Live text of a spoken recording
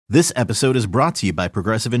This episode is brought to you by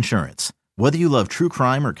Progressive Insurance. Whether you love true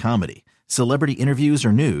crime or comedy, celebrity interviews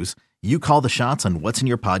or news, you call the shots on what's in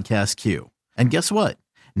your podcast queue. And guess what?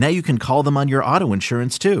 Now you can call them on your auto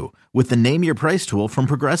insurance too with the Name Your Price tool from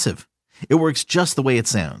Progressive. It works just the way it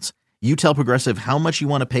sounds. You tell Progressive how much you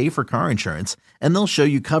want to pay for car insurance, and they'll show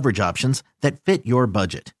you coverage options that fit your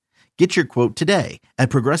budget. Get your quote today at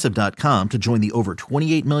Progressive.com to join the over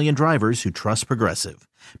 28 million drivers who trust Progressive.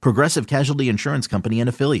 Progressive Casualty Insurance Company and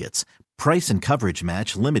Affiliates. Price and coverage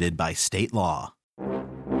match limited by state law.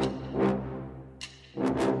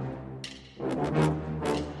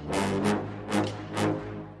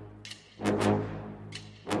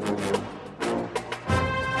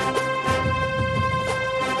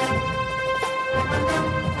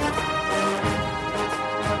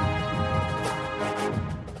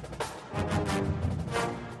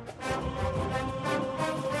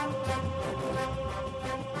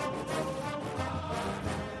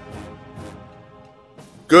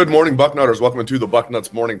 Good morning, Bucknutters. Welcome to the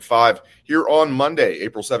Bucknuts Morning 5 here on Monday,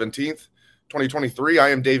 April 17th, 2023. I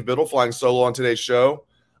am Dave Biddle, flying solo on today's show.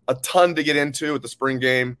 A ton to get into with the spring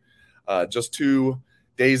game. Just 2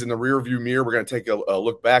 days in the rearview mirror. We're going to take a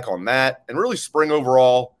look back on that and really spring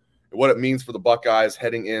overall and what it means for the Buckeyes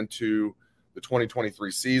heading into the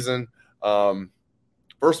 2023 season.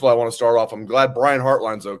 First of all, I want to start off. I'm glad Brian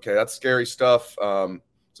Hartline's okay. That's scary stuff. Some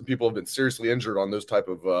people have been seriously injured on those type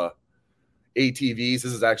of ATVs.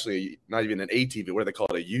 This is actually not even an ATV. What do they call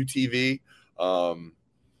it? A UTV.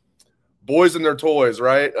 Boys and their toys,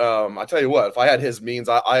 right? I tell you what, if I had his means,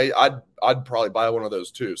 I'd probably buy one of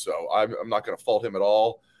those too. So I'm not going to fault him at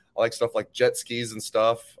all. I like stuff like jet skis and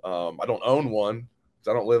stuff. I don't own one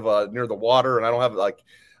because I don't live near the water and I don't have like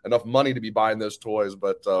enough money to be buying those toys.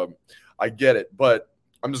 But I get it. But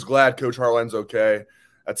I'm just glad Coach Hartline's okay.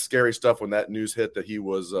 That's scary stuff when that news hit that he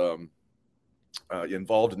was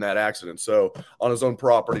involved in that accident. So on his own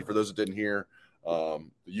property, for those that didn't hear, the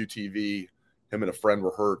UTV, him and a friend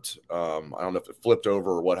were hurt. I don't know if it flipped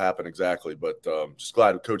over or what happened exactly, but just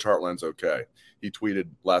glad Coach Hartline's okay. He tweeted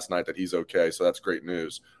last night that he's okay, so that's great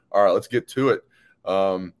news. All right, let's get to it.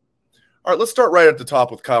 All right, let's start right at the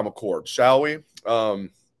top with Kyle McCord, shall we?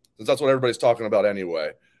 Since that's what everybody's talking about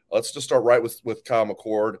anyway. Let's just start right with Kyle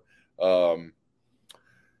McCord.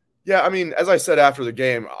 Yeah, I mean, as I said after the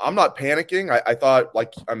game, I'm not panicking. I thought,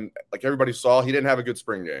 like everybody saw, he didn't have a good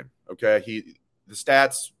spring game. Okay, the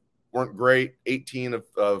stats weren't great. 18 of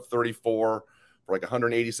 34 for like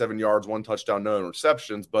 187 yards, 1 touchdown, no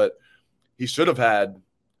interceptions. But he should have had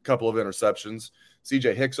a couple of interceptions.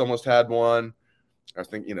 C.J. Hicks almost had one. I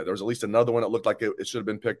think there was at least another one that looked like it should have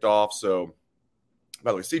been picked off. So,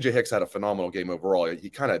 by the way, C.J. Hicks had a phenomenal game overall.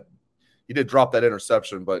 He did drop that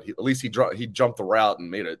interception, but at least he jumped the route and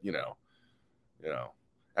made it,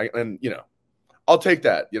 I'll take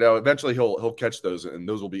that. Eventually he'll catch those, and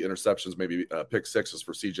those will be interceptions, maybe pick sixes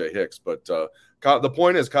for C.J. Hicks. But the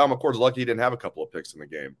point is, Kyle McCord's lucky he didn't have a couple of picks in the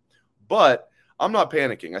game. But I'm not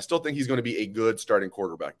panicking. I still think he's going to be a good starting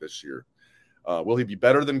quarterback this year. Will he be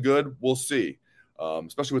better than good? We'll see,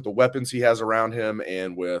 especially with the weapons he has around him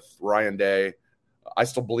and with Ryan Day. I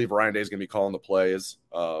still believe Ryan Day is going to be calling the plays.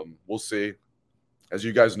 We'll see. As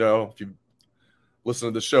you guys know, if you listen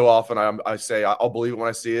to the show often, I say I'll believe it when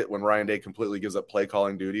I see it, when Ryan Day completely gives up play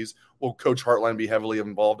calling duties. Will Coach Hartline be heavily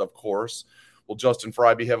involved? Of course. Will Justin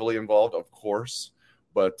Fry be heavily involved? Of course.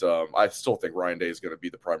 But I still think Ryan Day is going to be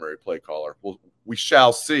the primary play caller. We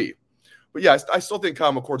shall see. But, yeah, I still think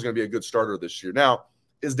Kyle McCord's going to be a good starter this year. Now,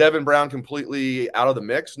 is Devin Brown completely out of the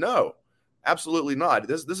mix? No, absolutely not.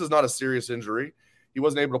 This is not a serious injury. He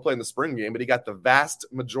wasn't able to play in the spring game, but he got the vast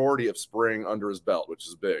majority of spring under his belt, which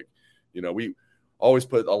is big. We always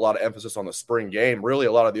put a lot of emphasis on the spring game. Really,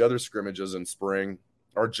 a lot of the other scrimmages in spring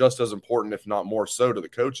are just as important, if not more so, to the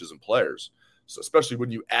coaches and players. So especially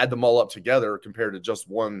when you add them all up together compared to just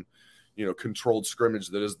one, controlled scrimmage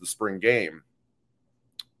that is the spring game.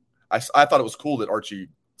 I thought it was cool that Archie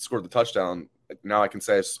scored the touchdown. Now I can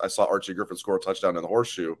say I saw Archie Griffin score a touchdown in the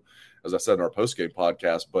horseshoe, as I said in our postgame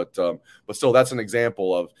podcast. But still, that's an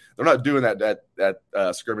example of they're not doing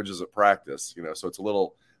that scrimmages at practice. So it's a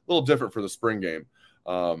little different for the spring game.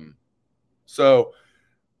 So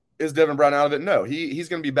is Devin Brown out of it? No, he's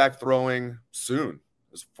going to be back throwing soon,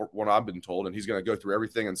 is what I've been told, and he's going to go through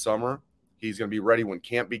everything in summer. He's going to be ready when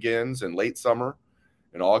camp begins in late summer,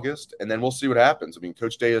 in August, and then we'll see what happens. I mean,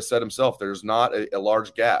 Coach Day has said himself there's not a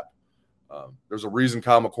large gap. There's a reason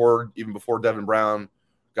Kyle McCord, even before Devin Brown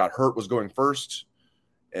got hurt, was going first.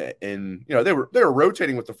 And they were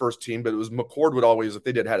rotating with the first team, but it was McCord would always, if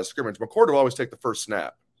they had a scrimmage, McCord would always take the first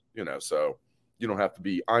snap. So you don't have to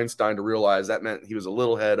be Einstein to realize that meant he was a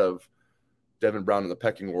little ahead of Devin Brown in the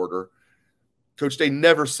pecking order. Coach Day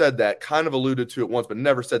never said that, kind of alluded to it once, but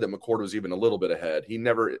never said that McCord was even a little bit ahead. He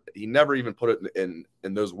never even put it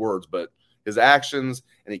in those words, but his actions,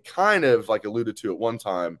 and he kind of like alluded to it one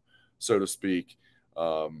time, so to speak.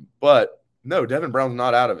 But no, Devin Brown's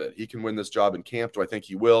not out of it. He can win this job in camp. Do I think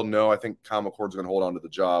he will? No, I think Kyle McCord's going to hold on to the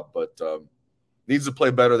job, but needs to play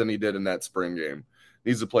better than he did in that spring game.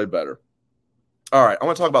 Needs to play better. All right, I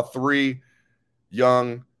want to talk about 3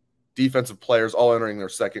 young defensive players all entering their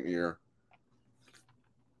second year.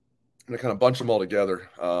 I'm going to kind of bunch them all together,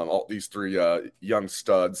 all these 3 young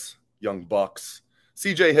studs, young bucks.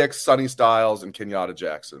 CJ Hicks, Sonny Styles, and Kenyatta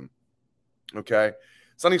Jackson. Okay?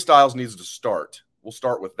 Sonny Styles needs to start. We'll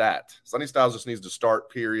start with that. Sonny Styles just needs to start,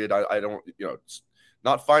 period. I don't,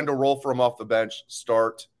 not find a role for him off the bench,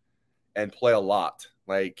 start and play a lot.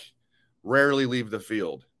 Like, rarely leave the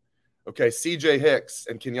field. Okay, CJ Hicks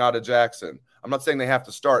and Kenyatta Jackson. I'm not saying they have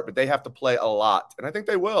to start, but they have to play a lot. And I think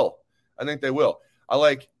they will.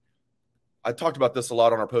 I talked about this a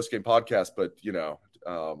lot on our post-game podcast, but,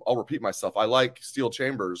 I'll repeat myself. I like Steel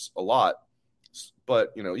Chambers a lot.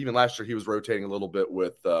 But, even last year he was rotating a little bit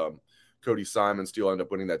with Cody Simon. Steele ended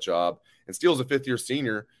up winning that job. And Steele's a 5th-year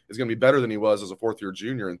senior, is going to be better than he was as a 4th-year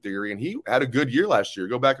junior in theory. And he had a good year last year.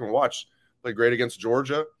 Go back and watch. Played great against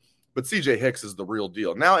Georgia. But CJ Hicks is the real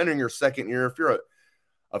deal. Now entering your second year, if you're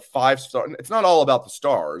a 5-star, it's not all about the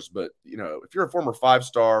stars, but, if you're a former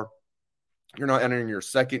 5-star, you're not entering your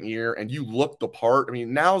second year and you look the part. I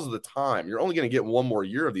mean, now's the time. You're only going to get 1 more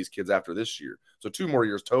year of these kids after this year. So 2 more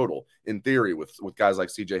years total, in theory, with guys like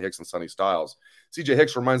CJ Hicks and Sonny Styles. CJ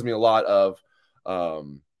Hicks reminds me a lot of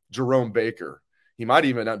Jerome Baker. He might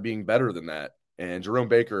even end up being better than that. And Jerome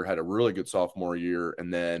Baker had a really good sophomore year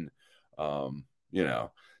and then,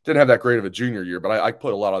 didn't have that great of a junior year, but I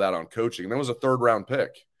put a lot of that on coaching. And that was a 3rd-round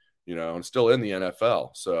pick, and still in the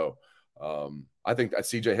NFL. So I think that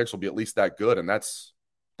CJ Hicks will be at least that good, and that's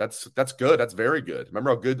good. That's very good. Remember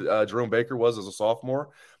how good Jerome Baker was as a sophomore?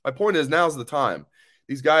 My point is, now's the time.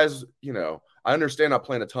 These guys, I understand not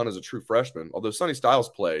playing a ton as a true freshman, although Sonny Styles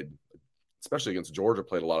played, especially against Georgia,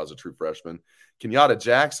 played a lot as a true freshman. Kenyatta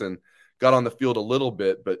Jackson got on the field a little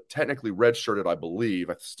bit, but technically redshirted, I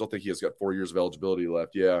believe. I still think he has got 4 years of eligibility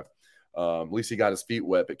left. Yeah. At least he got his feet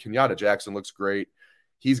wet, but Kenyatta Jackson looks great.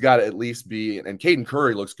 He's got to at least be, and Caden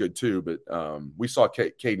Curry looks good too, but we saw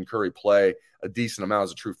Caden Curry play a decent amount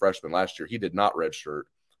as a true freshman last year. He did not redshirt,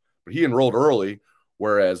 but he enrolled early,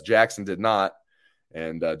 whereas Jackson did not,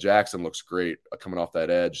 and Jackson looks great coming off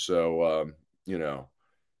that edge. So,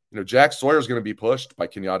 Jack Sawyer is going to be pushed by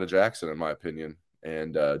Kenyatta Jackson, in my opinion,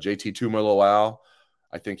 and JT Tuimoloau.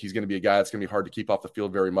 I think he's going to be a guy that's going to be hard to keep off the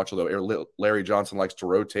field very much, although Larry Johnson likes to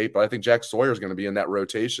rotate, but I think Jack Sawyer is going to be in that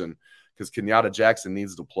rotation because Kenyatta Jackson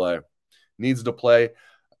needs to play.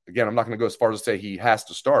 Again, I'm not going to go as far as to say he has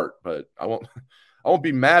to start, but I won't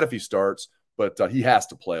be mad if he starts, but he has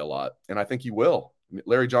to play a lot, and I think he will.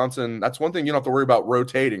 Larry Johnson, that's one thing you don't have to worry about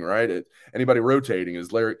rotating, right? Anybody rotating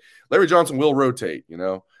is Larry Johnson will rotate,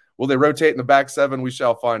 Will they rotate in the back 7? We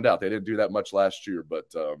shall find out. They didn't do that much last year,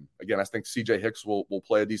 but again, I think CJ Hicks will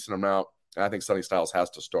play a decent amount, and I think Sonny Styles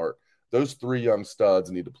has to start. Those 3 young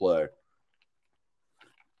studs need to play.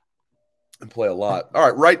 And play a lot. All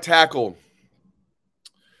right, right tackle.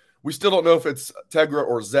 We still don't know if it's Tegra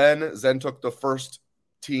or Zen. Zen took the first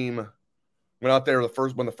team, went out there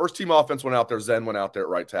when the first team offense went out there, Zen went out there at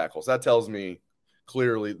right tackle. So that tells me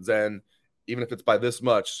clearly Zen, even if it's by this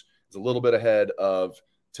much, is a little bit ahead of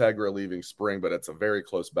Tegra leaving spring, but it's a very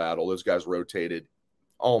close battle. Those guys rotated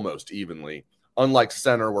almost evenly. Unlike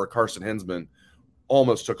center, where Carson Hinsman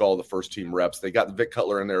almost took all the first team reps. They got Vic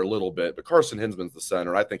Cutler in there a little bit, but Carson Hinsman's the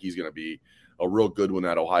center. I think he's going to be a real good one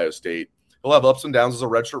at Ohio State. He'll have ups and downs as a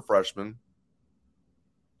redshirt freshman,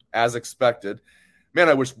 as expected. Man,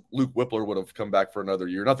 I wish Luke Whippler would have come back for another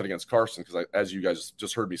year. Nothing against Carson, because as you guys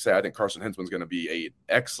just heard me say, I think Carson Hinsman's going to be an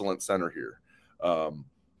excellent center here.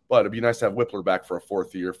 But it'd be nice to have Whippler back for a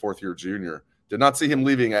 4th-year junior. Did not see him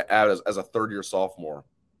leaving as a 3rd-year sophomore.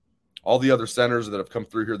 All the other centers that have come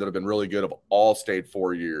through here that have been really good have all stayed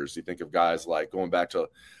 4 years. You think of guys like going back to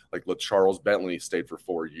like Charles Bentley stayed for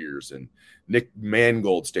 4 years, and Nick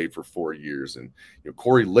Mangold stayed for 4 years, and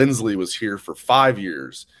Corey Lindsley was here for 5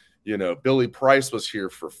 years. Billy Price was here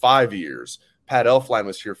for 5 years. Pat Elflein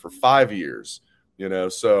was here for 5 years.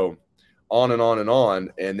 So on and on and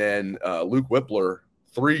on. And then Luke Whippler,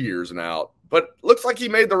 3 years and out. But looks like he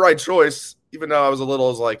made the right choice, even though I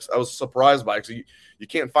was surprised by it. So you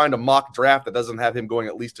can't find a mock draft that doesn't have him going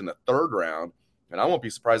at least in the 3rd round. And I won't be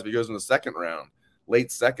surprised if he goes in the 2nd round, late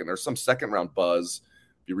 2nd. There's some 2nd round buzz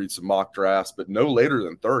if you read some mock drafts, but no later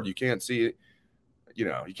than 3rd. You can't see it.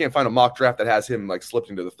 You can't find a mock draft that has him like slipped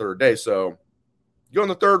into the third day. So you go in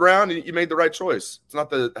the third round and you made the right choice. It's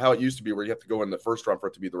not how it used to be where you have to go in the first round for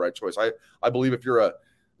it to be the right choice. I believe if you're at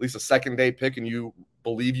least a second day pick and you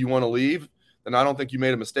believe you want to leave, then I don't think you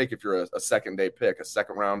made a mistake if you're a second day pick, a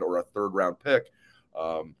second round or a third round pick,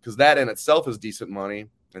 because that in itself is decent money.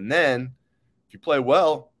 And then if you play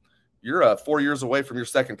well, you're 4 years away from your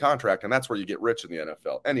second contract, and that's where you get rich in the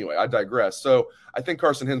NFL. Anyway, I digress. So I think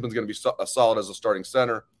Carson Hinzman's going to be solid as a starting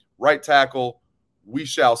center. Right tackle, we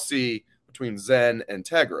shall see between Zen and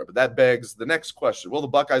Tegra. But that begs the next question. Will the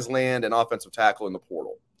Buckeyes land an offensive tackle in the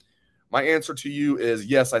portal? My answer to you is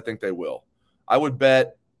yes, I think they will. I would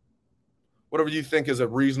bet whatever you think is a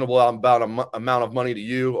reasonable amount of money to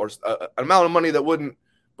you, or an amount of money that wouldn't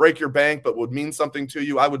break your bank but would mean something to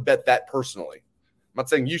you. I would bet that personally. I'm not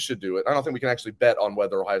saying you should do it. I don't think we can actually bet on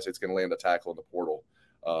whether Ohio State's going to land a tackle in the portal.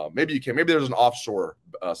 Maybe you can. Maybe there's an offshore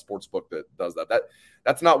sports book that does that.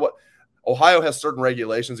 That's not what Ohio has. Certain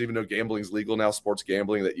regulations, even though gambling is legal now, sports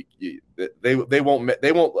gambling, that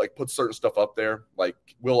they won't like put certain stuff up there. Like,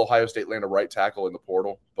 will Ohio State land a right tackle in the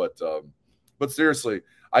portal? But seriously,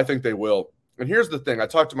 I think they will. And here's the thing: I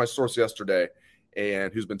talked to my source yesterday,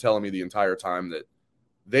 and who's been telling me the entire time that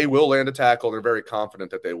they will land a tackle. They're very confident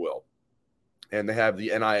that they will. And they have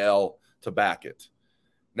the NIL to back it.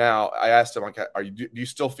 Now, I asked him, do you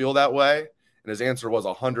still feel that way? And his answer was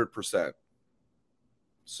 100%.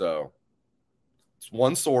 So it's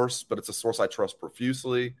one source, but it's a source I trust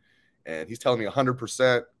profusely. And he's telling me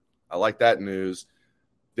 100%. I like that news.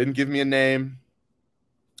 Didn't give me a name.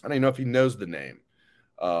 I don't even know if he knows the name.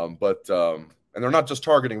 And they're not just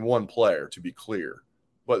targeting one player, to be clear.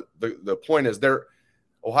 But the point is,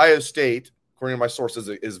 Ohio State, according to my sources,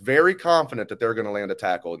 is very confident that they're going to land a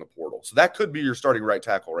tackle in the portal. So that could be your starting right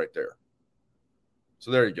tackle right there.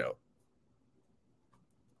 So there you go.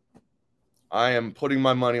 I am putting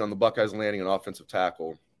my money on the Buckeyes landing an offensive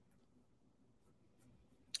tackle.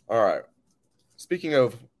 All right. Speaking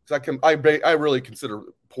of, I really consider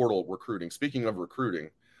portal recruiting. Speaking of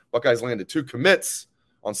recruiting, Buckeyes landed 2 commits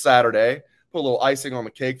on Saturday. Put a little icing on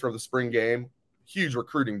the cake for the spring game. Huge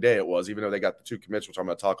recruiting day it was, even though they got the 2 commits, which I'm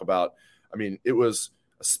going to talk about. I mean, it was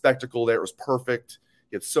a spectacle there. It was perfect.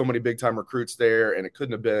 You had so many big-time recruits there, and it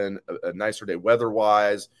couldn't have been a nicer day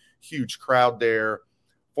weather-wise. Huge crowd there.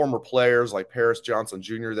 Former players like Paris Johnson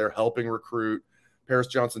Jr. there helping recruit. Paris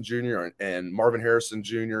Johnson Jr. and Marvin Harrison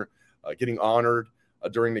Jr. Getting honored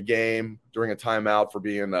during the game, during a timeout for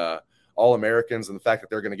being All-Americans, and the fact that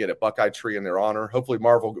they're going to get a Buckeye tree in their honor. Hopefully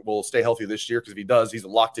Marv will stay healthy this year, because if he does, he's a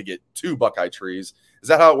lock to get 2 Buckeye trees. Is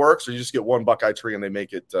that how it works, or you just get 1 Buckeye tree and they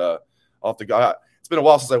make it off the guy? It's been a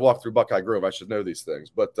while since I walked through Buckeye Grove. I should know these things.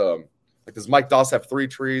 But like, does Mike Doss have 3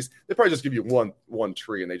 trees? They probably just give you one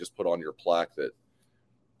tree, and they just put on your plaque that,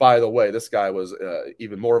 by the way, this guy was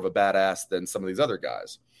even more of a badass than some of these other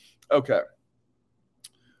guys. Okay.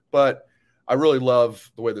 But I really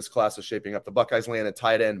love the way this class is shaping up. The Buckeyes landed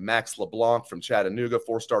tight end Max LeBlanc from Chattanooga,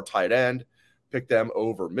 4-star tight end. Picked them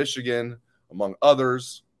over Michigan, among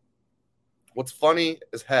others. What's funny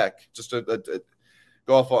as heck, just to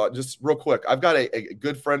go off on just real quick, I've got a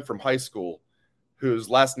good friend from high school whose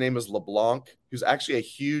last name is LeBlanc, who's actually a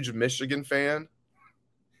huge Michigan fan.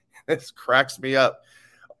 This cracks me up.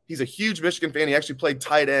 He's a huge Michigan fan. He actually played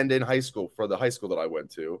tight end in high school for the high school that I went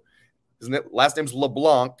to. His last name's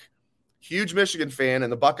LeBlanc. Huge Michigan fan,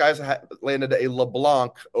 and the Buckeyes landed a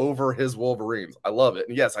LeBlanc over his Wolverines. I love it.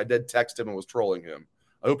 And yes, I did text him and was trolling him.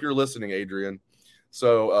 I hope you're listening, Adrian.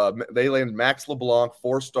 So they landed Max LeBlanc,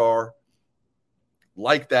 4-star.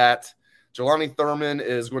 Like that. Jelani Thurman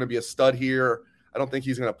is going to be a stud here. I don't think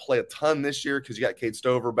he's going to play a ton this year because you got Cade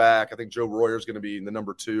Stover back. I think Joe Royer is going to be the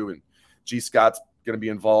number 2, and G. Scott's going to be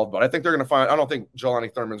involved. But I think they're going to I don't think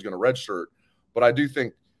Jelani Thurman's going to redshirt, but I do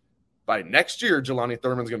think by next year, Jelani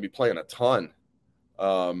Thurman's going to be playing a ton.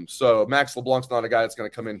 So Max LeBlanc's not a guy that's going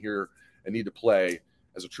to come in here and need to play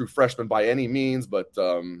as a true freshman by any means, but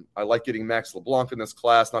I like getting Max LeBlanc in this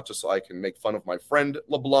class, not just so I can make fun of my friend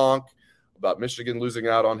LeBlanc about Michigan losing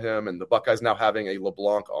out on him and the Buckeyes now having a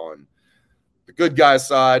LeBlanc on the good guy's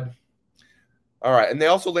side. All right, and they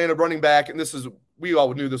also landed running back, and we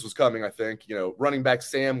all knew this was coming, I think. Running back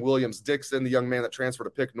Sam Williams-Dixon, the young man that transferred to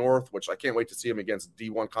Pick North, which I can't wait to see him against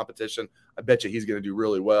D1 competition. I bet you he's going to do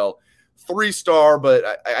really well. 3-star, but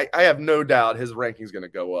I have no doubt his ranking is going to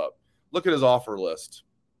go up. Look at his offer list.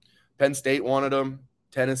 Penn State wanted him.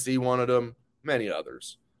 Tennessee wanted him. Many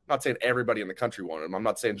others. I'm not saying everybody in the country wanted him. I'm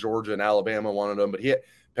not saying Georgia and Alabama wanted him, but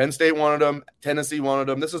Penn State wanted him. Tennessee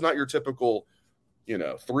wanted him. This is not your typical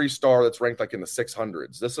 3-star that's ranked like in the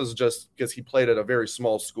 600s. This is just because he played at a very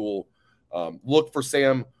small school. Look for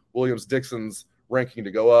Sam Williams-Dixon's ranking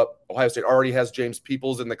to go up. Ohio State already has James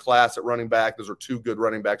Peoples in the class at running back. Those are two good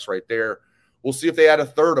running backs right there. We'll see if they add a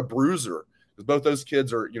third, a bruiser, because both those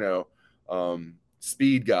kids are,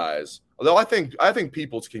 speed guys. Although I think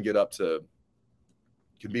Peoples can get up to,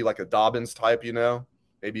 can be like a Dobbins type,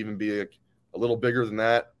 maybe even be a little bigger than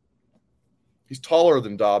that. He's taller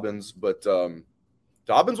than Dobbins, but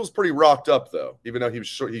Dobbins was pretty rocked up though, even though he's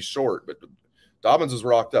short, but Dobbins is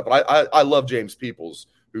rocked up. But I love James Peoples,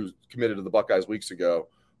 who committed to the Buckeyes weeks ago.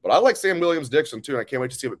 But I like Sam Williams-Dixon too, and I can't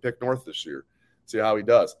wait to see him at Pick North this year. See how he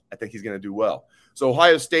does. I think he's going to do well. So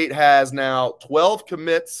Ohio State has now 12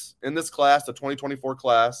 commits in this class, the 2024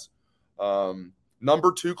 class,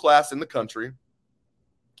 number 2 class in the country.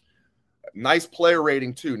 Nice player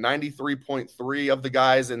rating too, 93.3 of the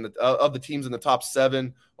guys of the teams in the top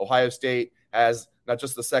 7. Ohio State has not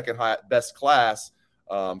just the second best class,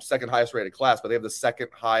 second highest rated class, but they have the second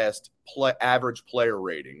highest average player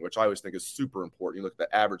rating, which I always think is super important. You look at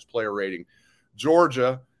the average player rating.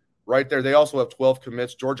 Georgia, right there, they also have 12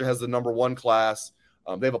 commits. Georgia has the number 1 class.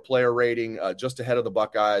 They have a player rating just ahead of the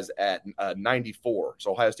Buckeyes at 94.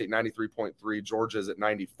 So Ohio State 93.3, Georgia is at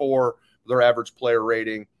 94 for their average player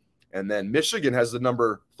rating. And then Michigan has the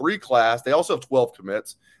number 3 class. They also have 12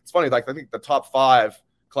 commits. It's funny, like I think the top 5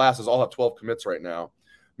 classes all have 12 commits right now.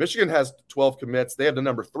 Michigan has 12 commits. They have the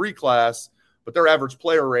number 3 class, but their average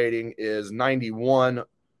player rating is 91.3.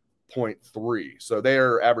 So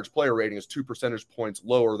their average player rating is 2 percentage points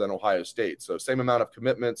lower than Ohio State. So same amount of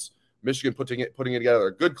commitments. Michigan putting it together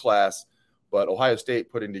a good class, but Ohio State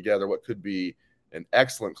putting together what could be an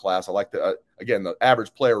excellent class. I like the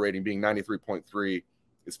average player rating being 93.3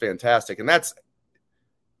 is fantastic. And that's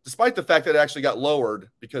despite the fact that it actually got lowered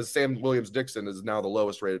because Sam Williams-Dixon is now the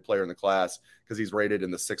lowest rated player in the class because he's rated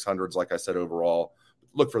in the 600s, like I said, overall.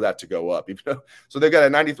 Look for that to go up. So they've got a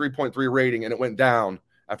 93.3 rating, and it went down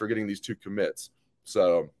after getting these 2 commits.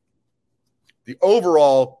 So the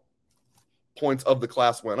overall points of the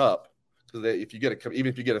class went up. So that if you get even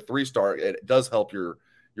if you get a 3-star, it does help your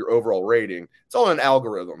overall rating. It's all an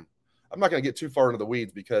algorithm. I'm not going to get too far into the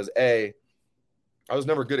weeds because I was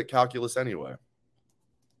never good at calculus anyway.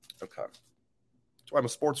 Okay. That's why I'm a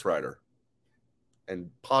sports writer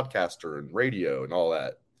and podcaster and radio and all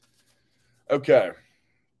that. Okay.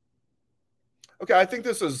 I think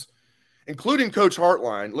this is, including Coach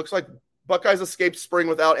Hartline, looks like Buckeyes escaped spring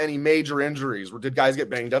without any major injuries. Did guys get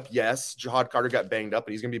banged up? Yes. Jahad Carter got banged up,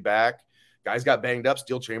 but he's going to be back. Guys got banged up.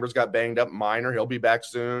 Steel Chambers got banged up. Minor, he'll be back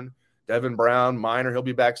soon. Devin Brown, Minor, he'll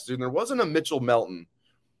be back soon. There wasn't a Mitchell Melton.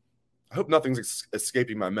 I hope nothing's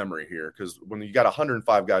escaping my memory here because when you got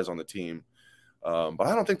 105 guys on the team, but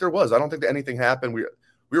I don't think there was. I don't think that anything happened. We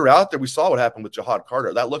were out there. We saw what happened with Jahad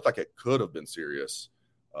Carter. That looked like it could have been serious.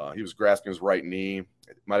 He was grasping his right knee.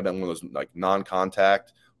 It might have been one of those like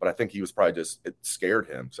non-contact, but I think he was probably it scared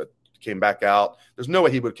him. So he came back out. There's no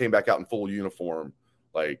way he would have came back out in full uniform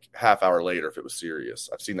like half hour later if it was serious.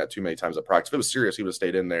 I've seen that too many times at practice. If it was serious, he would have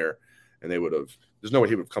stayed in there and they would have – there's no way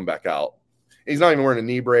he would have come back out. He's not even wearing a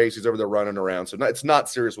knee brace. He's over there running around. So it's not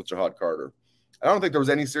serious with Jahad Carter. I don't think there was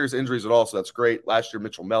any serious injuries at all, so that's great. Last year,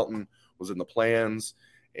 Mitchell Melton was in the plans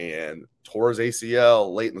and tore his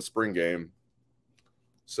ACL late in the spring game.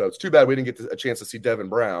 So it's too bad we didn't get a chance to see Devin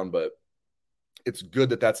Brown, but it's good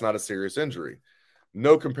that that's not a serious injury.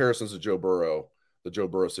 No comparisons to Joe Burrow, the Joe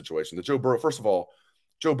Burrow situation. First of all,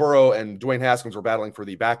 Joe Burrow and Dwayne Haskins were battling for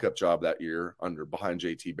the backup job that year behind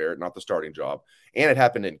JT Barrett, not the starting job. And it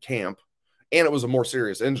happened in camp, and it was a more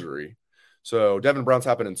serious injury. So Devin Brown's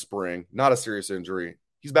happened in spring, not a serious injury.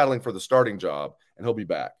 He's battling for the starting job, and he'll be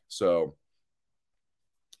back. So,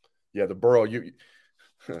 yeah, the Burrow,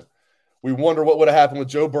 we wonder what would have happened with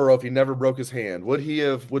Joe Burrow if he never broke his hand. Would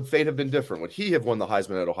fate have been different? Would he have won the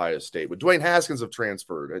Heisman at Ohio State? Would Dwayne Haskins have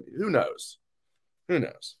transferred? Who knows?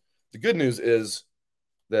 The good news is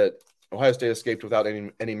that Ohio State escaped without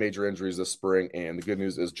any major injuries this spring, and the good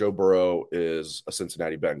news is Joe Burrow is a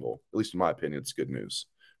Cincinnati Bengal. At least in my opinion, it's good news.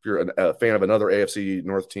 If you're a fan of another AFC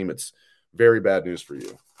North team, it's very bad news for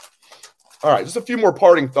you. All right, just a few more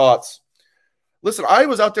parting thoughts. Listen, I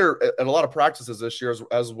was out there at a lot of practices this year,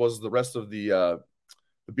 as was the rest of the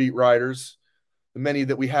beat writers, the many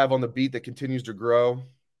that we have on the beat that continues to grow.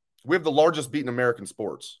 We have the largest beat in American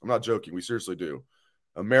sports. I'm not joking. We seriously do.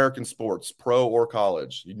 American sports, pro or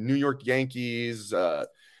college, New York Yankees,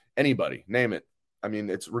 anybody, name it. I mean,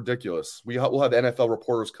 it's ridiculous. We'll have NFL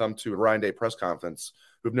reporters come to a Ryan Day press conference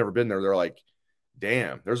who've never been there. They're like,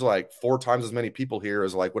 damn, there's like 4 times as many people here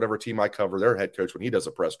as like whatever team I cover, their head coach when he does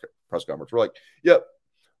a press conference. We're like, yep,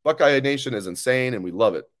 Buckeye Nation is insane, and we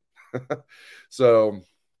love it. So,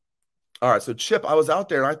 all right, so Chip, I was out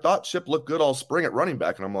there, and I thought Chip looked good all spring at running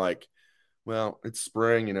back, and I'm like, well, it's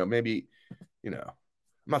spring, maybe, I'm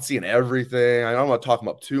not seeing everything. I don't want to talk him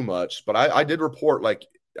up too much, but I did report, like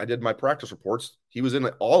I did my practice reports. He was in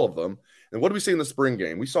all of them. And what did we see in the spring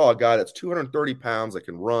game? We saw a guy that's 230 pounds that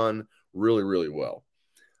can run really, really well.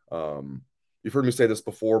 You've heard me say this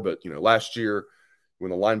before, but last year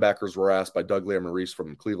when the linebackers were asked by Doug Lamarice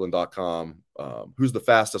from Cleveland.com, who's the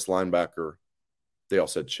fastest linebacker? They all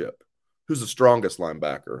said Chip. Who's the strongest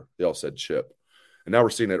linebacker? They all said Chip. And now we're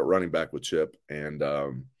seeing it at running back with Chip. And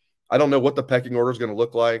I don't know what the pecking order is going to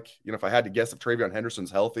look like. If I had to guess, if Travion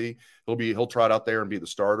Henderson's healthy, he'll trot out there and be the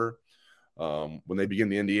starter when they begin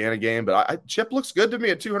the Indiana game. But Chip looks good to me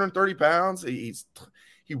at 230 pounds. He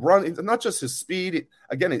runs, not just his speed,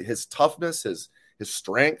 again, his toughness, his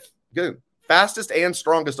strength. Again, fastest and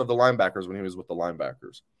strongest of the linebackers when he was with the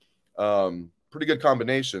linebackers. Pretty good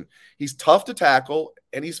combination. He's tough to tackle,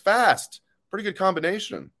 and he's fast. Pretty good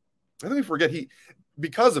combination. I think we forget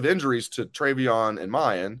because of injuries to Travion and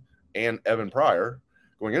Mayan and Evan Pryor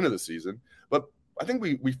going into the season. But I think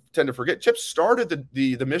we tend to forget Chip started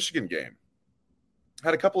the Michigan game.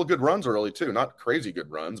 Had a couple of good runs early too. Not crazy good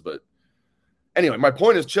runs, but anyway, my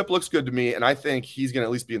point is Chip looks good to me, and I think he's going to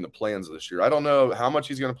at least be in the plans this year. I don't know how much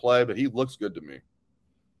he's going to play, but he looks good to me.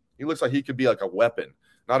 He looks like he could be like a weapon.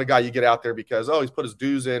 Not a guy you get out there because, he's put his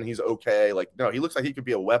dues in, he's okay. Like, no, he looks like he could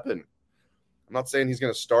be a weapon. I'm not saying he's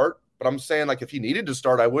going to start, but I'm saying, like, if he needed to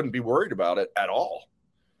start, I wouldn't be worried about it at all.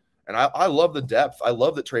 And I love the depth. I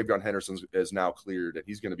love that Travion Henderson is now cleared and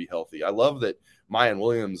he's going to be healthy. I love that Mayan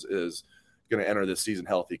Williams is going to enter this season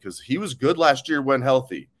healthy because he was good last year when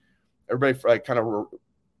healthy. Everybody kind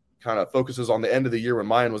of focuses on the end of the year when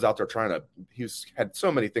Mayan was out there had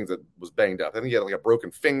so many things that was banged up. I think he had like a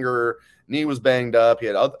broken finger, knee was banged up.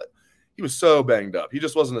 He was so banged up. He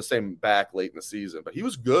just wasn't the same back late in the season, but he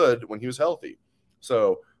was good when he was healthy.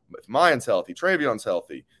 So if Mayan's healthy, Travion's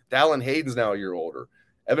healthy, Dallin Hayden's now a year older.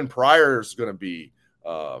 Evan Pryor's going to be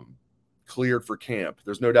cleared for camp.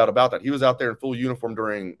 There's no doubt about that. He was out there in full uniform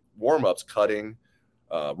during warm-ups, cutting,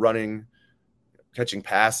 running, catching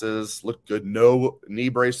passes, looked good. No knee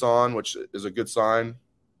brace on, which is a good sign.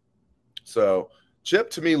 So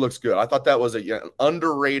Chip, to me, looks good. I thought that was an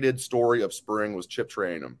underrated story of spring was Chip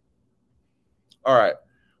Trayanum. All right.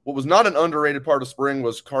 What was not an underrated part of spring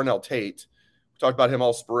was Carnell Tate. We talked about him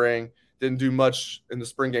all spring. Didn't do much in the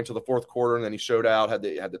spring game till the fourth quarter, and then he showed out, had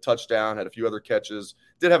the touchdown, had a few other catches.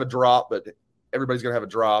 Did have a drop, but everybody's going to have a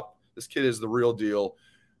drop. This kid is the real deal.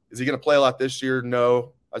 Is he going to play a lot this year?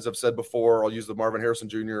 No. As I've said before, I'll use the Marvin Harrison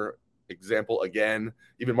Jr. example again.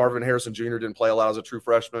 Even Marvin Harrison Jr. didn't play a lot as a true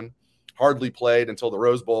freshman. Hardly played until the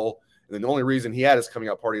Rose Bowl. And then the only reason he had his coming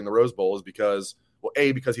out party in the Rose Bowl is because, well,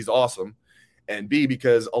 A, because he's awesome, and B,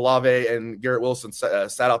 because Olave and Garrett Wilson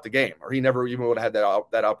sat out the game, or he never even would have had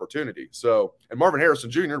that opportunity. So, and Marvin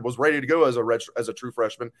Harrison Jr. was ready to go as a true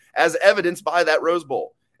freshman, as evidenced by that Rose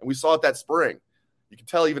Bowl. And we saw it that spring. You can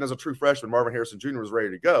tell even as a true freshman, Marvin Harrison Jr. was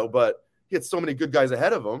ready to go, but he had so many good guys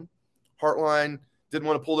ahead of him. Hartline didn't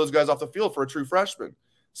want to pull those guys off the field for a true freshman.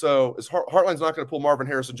 So Hartline's not going to pull Marvin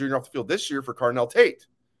Harrison Jr. off the field this year for Carnell Tate,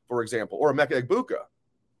 for example, or Emeka Egbuka.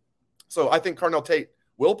 So I think Carnell Tate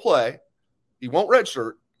will play. He won't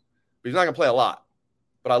redshirt, but he's not going to play a lot.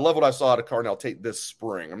 But I love what I saw out of Carnell Tate this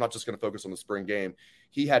spring. I'm not just going to focus on the spring game.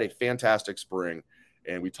 He had a fantastic spring,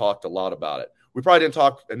 and we talked a lot about it. We probably didn't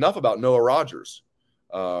talk enough about Noah Rogers.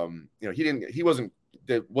 He wasn't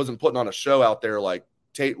putting on a show out there like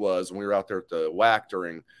Tate was when we were out there at the WAC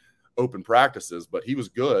during open practices, but he was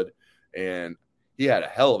good, and he had a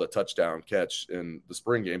hell of a touchdown catch in the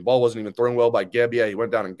spring game. Ball wasn't even thrown well by Gebbia. He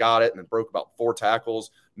went down and got it and then broke about 4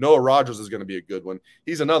 tackles. Noah Rogers is going to be a good one.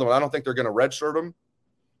 He's another one. I don't think they're going to redshirt him.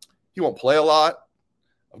 He won't play a lot.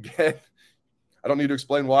 Again, I don't need to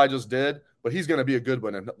explain why I just did, but he's going to be a good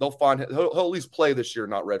one, and he'll at least play this year,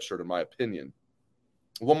 not redshirt, in my opinion.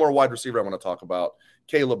 One more wide receiver I want to talk about,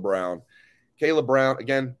 Caleb Brown. Caleb Brown,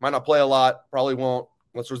 again, might not play a lot, probably won't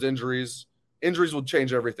unless there's injuries. Injuries will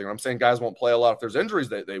change everything. I'm saying guys won't play a lot. If there's injuries,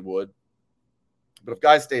 they would. But if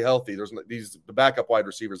guys stay healthy, the backup wide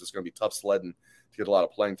receivers, it's going to be tough sledding to get a lot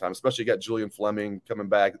of playing time, especially you got Julian Fleming coming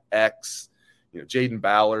back, Jaden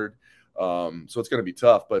Ballard. So it's going to be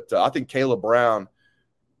tough. But I think Caleb Brown,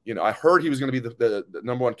 I heard he was going to be the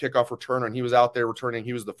number one kickoff returner, and he was out there returning.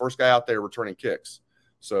 He was the first guy out there returning kicks.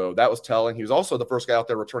 So that was telling. He was also the first guy out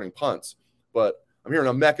there returning punts. But I'm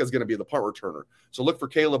hearing Emeka is going to be the punt returner. So look for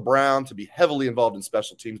Caleb Brown to be heavily involved in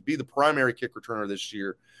special teams, be the primary kick returner this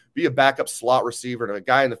year, be a backup slot receiver, and a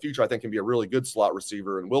guy in the future I think can be a really good slot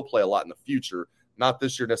receiver and will play a lot in the future, not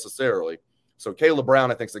this year necessarily. So Caleb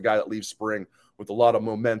Brown, I think, is the guy that leaves spring with a lot of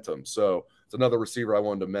momentum. So it's another receiver I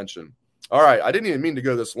wanted to mention. All right, I didn't even mean to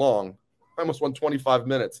go this long. I almost went 25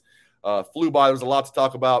 minutes. Flew by. There's a lot to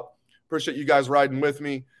talk about. Appreciate you guys riding with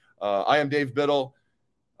me. I am Dave Biddle.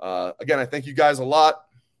 Again, I thank you guys a lot.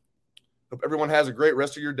 Hope everyone has a great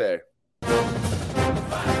rest of your day.